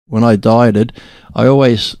when I dieted,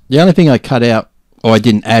 the only thing I cut out or I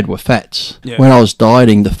didn't add were fats. Yeah. When I was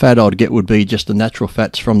dieting, the fat I'd get would be just the natural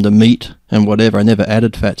fats from the meat and whatever. I never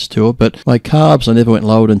added fats to it. But my carbs, I never went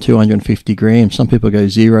lower than 250 grams. Some people go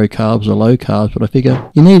zero carbs or low carbs, but I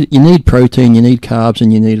figure you need protein, you need carbs,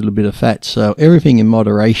 and you need a little bit of fat. So everything in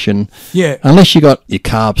moderation. Yeah. Unless you got your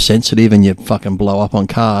carb sensitive and you fucking blow up on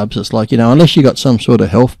carbs, it's like, unless you got some sort of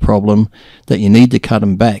health problem that you need to cut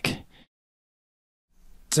them back.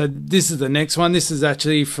 So this is the next one. This is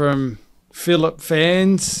actually from Philip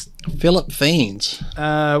Fans. Philip Fiends.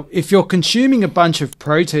 If you're consuming a bunch of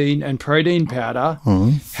protein and protein powder,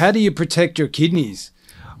 how do you protect your kidneys?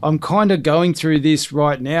 I'm kind of going through this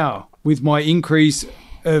right now with my increase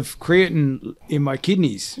of creatine in my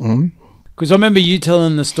kidneys. Because I remember you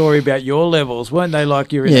telling the story about your levels. Weren't they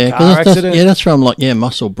like you're in a car accident? That's from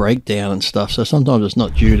muscle breakdown and stuff. So sometimes it's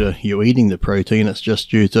not due to you eating the protein. It's just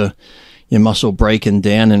due to your muscle breaking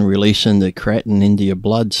down and releasing the creatine into your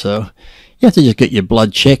blood. So you have to just get your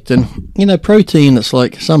blood checked. And, protein, it's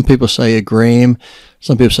like some people say a gram.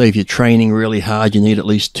 Some people say if you're training really hard, you need at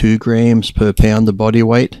least 2 grams per pound of body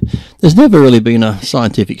weight. There's never really been a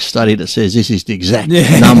scientific study that says this is the exact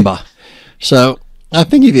number. So I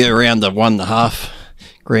think if you're around the 1.5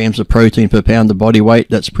 grams of protein per pound of body weight,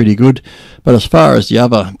 that's pretty good. But as far as the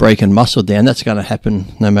other breaking muscle down, that's going to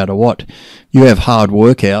happen no matter what. You have hard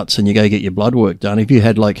workouts and you go get your blood work done. If you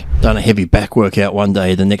had done a heavy back workout one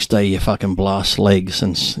day, the next day you fucking blast legs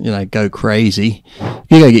and go crazy. If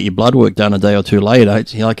you go get your blood work done a day or two later,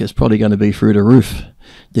 it's probably going to be through the roof,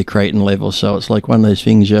 the creatine levels. So it's like one of those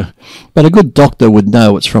things but a good doctor would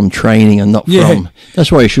know it's from training and not from.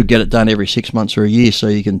 That's why you should get it done every 6 months or a year so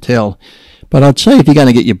you can tell. But I'd say if you're going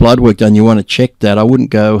to get your blood work done, you want to check that. I wouldn't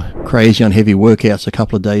go crazy on heavy workouts a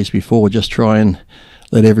couple of days before. Just try and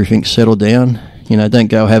let everything settle down. Don't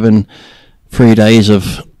go having 3 days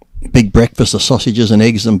of big breakfast of sausages and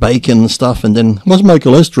eggs and bacon and stuff, and then what's my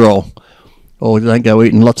cholesterol? Or don't go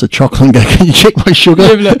eating lots of chocolate and go, can you check my sugar?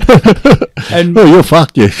 And oh, you're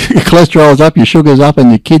fucked. Your cholesterol's up, your sugar's up, and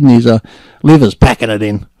your kidneys liver's packing it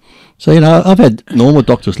in. So, I've had normal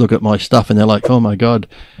doctors look at my stuff and they're like, oh my God,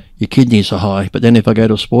 your kidneys are high. But then if I go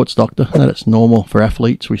to a sports doctor, that's normal for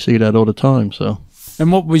athletes. We see that all the time. So.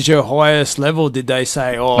 And what was your highest level, did they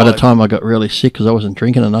say? By the time I got really sick because I wasn't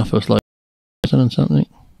drinking enough, it was like something.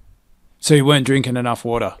 So you weren't drinking enough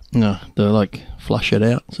water? No, they flush it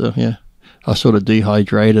out. So, yeah. I sort of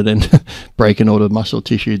dehydrated and breaking all the muscle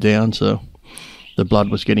tissue down, so the blood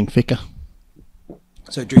was getting thicker.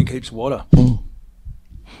 So drink heaps of water.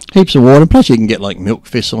 Heaps of water. Plus you can get milk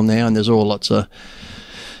thistle now, and there's all lots of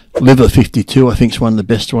liver 52. I think it's one of the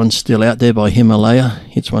best ones still out there by Himalaya.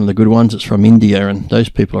 It's one of the good ones. It's from India, and those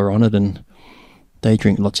people are on it, and they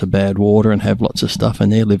drink lots of bad water and have lots of stuff,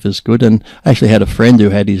 and their liver's good. And I actually had a friend who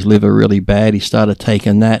had his liver really bad. He started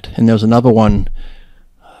taking that, and there was another one.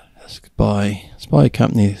 It's by a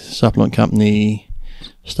company, supplement company,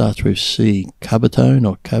 starts with C, Cabatone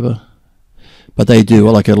or Caba. But they do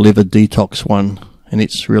a liver detox one, and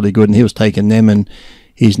it's really good. And he was taking them, and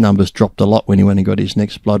his numbers dropped a lot when he went and got his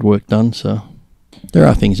next blood work done. So there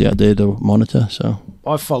are things out there to monitor. So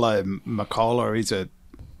I follow McCullough. He's a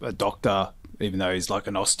doctor, even though he's like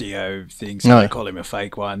an osteo thing, so they call him a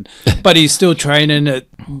fake one. But he's still training at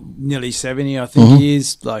nearly 70, I think he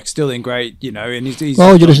is, still in great, and he's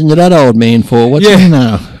what would you listen to that old man for? What's he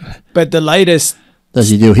now? But the latest... Does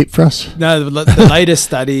he do hip thrusts? No, the latest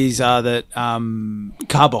studies are that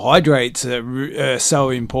carbohydrates are so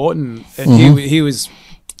important. And he was...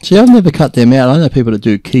 See, I've never cut them out. I know people that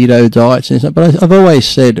do keto diets and stuff, but I've always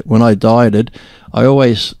said when I dieted,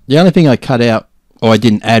 the only thing I cut out or I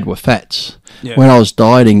didn't add were fats. Yeah. When I was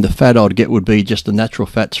dieting, the fat I'd get would be just the natural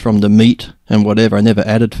fats from the meat and whatever. I never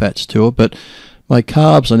added fats to it. But my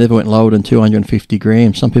carbs, I never went lower than 250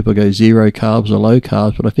 grams. Some people go zero carbs or low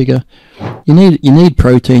carbs, but I figure you need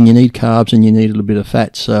protein, you need carbs, and you need a little bit of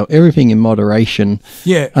fat. So everything in moderation.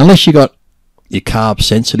 Yeah. Unless you got your carb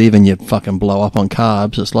sensitive and you fucking blow up on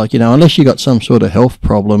carbs, it's like, unless you got some sort of health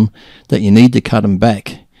problem that you need to cut them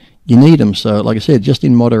back, you need them. So like I said, just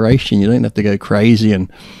in moderation. You don't have to go crazy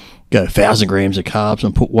and go 1,000 grams of carbs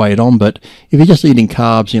and put weight on. But if you're just eating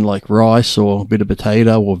carbs in rice or a bit of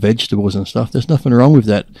potato or vegetables and stuff, there's nothing wrong with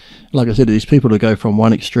that. Like I said, these people who go from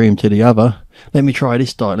one extreme to the other, let me try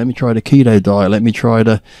this diet, let me try the keto diet, let me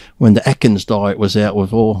try when the Atkins diet was out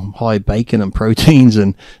with all high bacon and proteins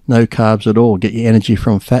and no carbs at all, get your energy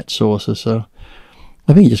from fat sources. So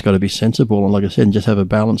I think you just got to be sensible and, like I said, just have a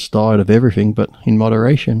balanced diet of everything, but in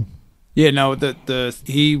moderation. Yeah, no,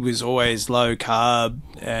 he was always low carb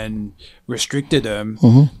and restricted them,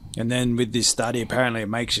 And then with this study, apparently it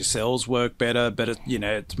makes your cells work better, but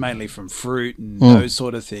it's mainly from fruit and those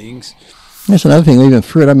sort of things. That's another thing, even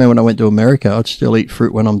fruit. I remember when I went to America, I'd still eat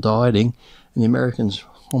fruit when I'm dieting, and the Americans,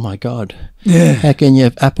 oh my God, how can you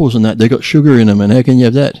have apples and that? They've got sugar in them, and how can you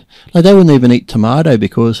have that? Like, they wouldn't even eat tomato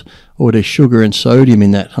because, there's sugar and sodium in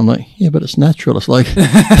that. I'm like, yeah, but it's natural. It's like,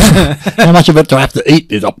 how much of it do I have to eat?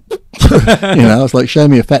 It's like, show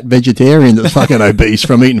me a fat vegetarian that's fucking obese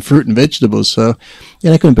from eating fruit and vegetables. So,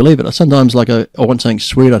 I couldn't believe it. Sometimes, like, I want something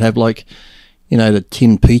sweet, I'd have, like, the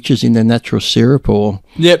tinned peaches in their natural syrup, or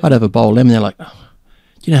I'd have a bowl of lemon. They're like, do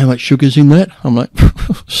you know how much sugar's in that? I'm like,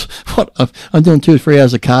 what? I'm doing 2 or 3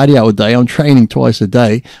 hours of cardio a day. I'm training twice a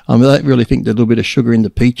day. I don't really think that a little bit of sugar in the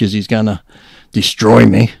peaches is going to destroy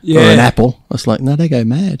me, or an apple. I was like, no, they go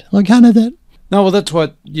mad. I can't have that. No, well, that's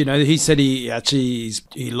what, he said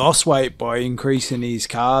he lost weight by increasing his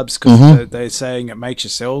carbs because they're saying it makes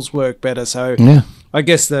your cells work better. So I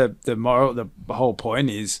guess the whole point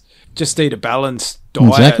is just eat a balanced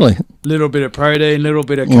diet. Exactly. Little bit of protein, little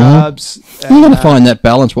bit of carbs. You're going to find that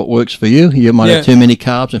balance, what works for you. You might have too many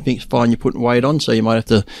carbs and think, fine, you're putting weight on, so you might have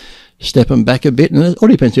to step them back a bit. And it all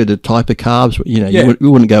depends on the type of carbs. You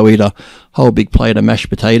wouldn't go eat a whole big plate of mashed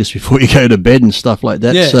potatoes before you go to bed and stuff like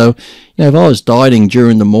that. So, if I was dieting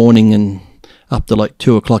during the morning and up to like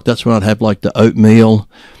 2 o'clock, that's when I'd have like the oatmeal,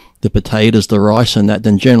 the potatoes, the rice and that.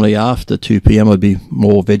 Then generally after 2 p.m. I'd be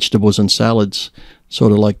more vegetables and salads,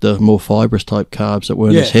 sort of like the more fibrous type carbs that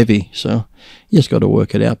weren't as heavy. So you just got to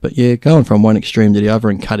work it out. But going from one extreme to the other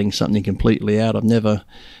and cutting something completely out, I've never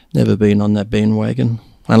been on that bandwagon.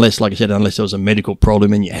 Unless, like I said, unless there was a medical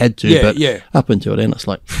problem and you had to. Up until then, it's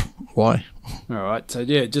like, why? All right. So,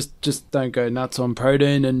 just don't go nuts on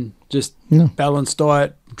protein and just balanced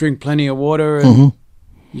diet, drink plenty of water, and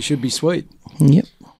you should be sweet. Yep.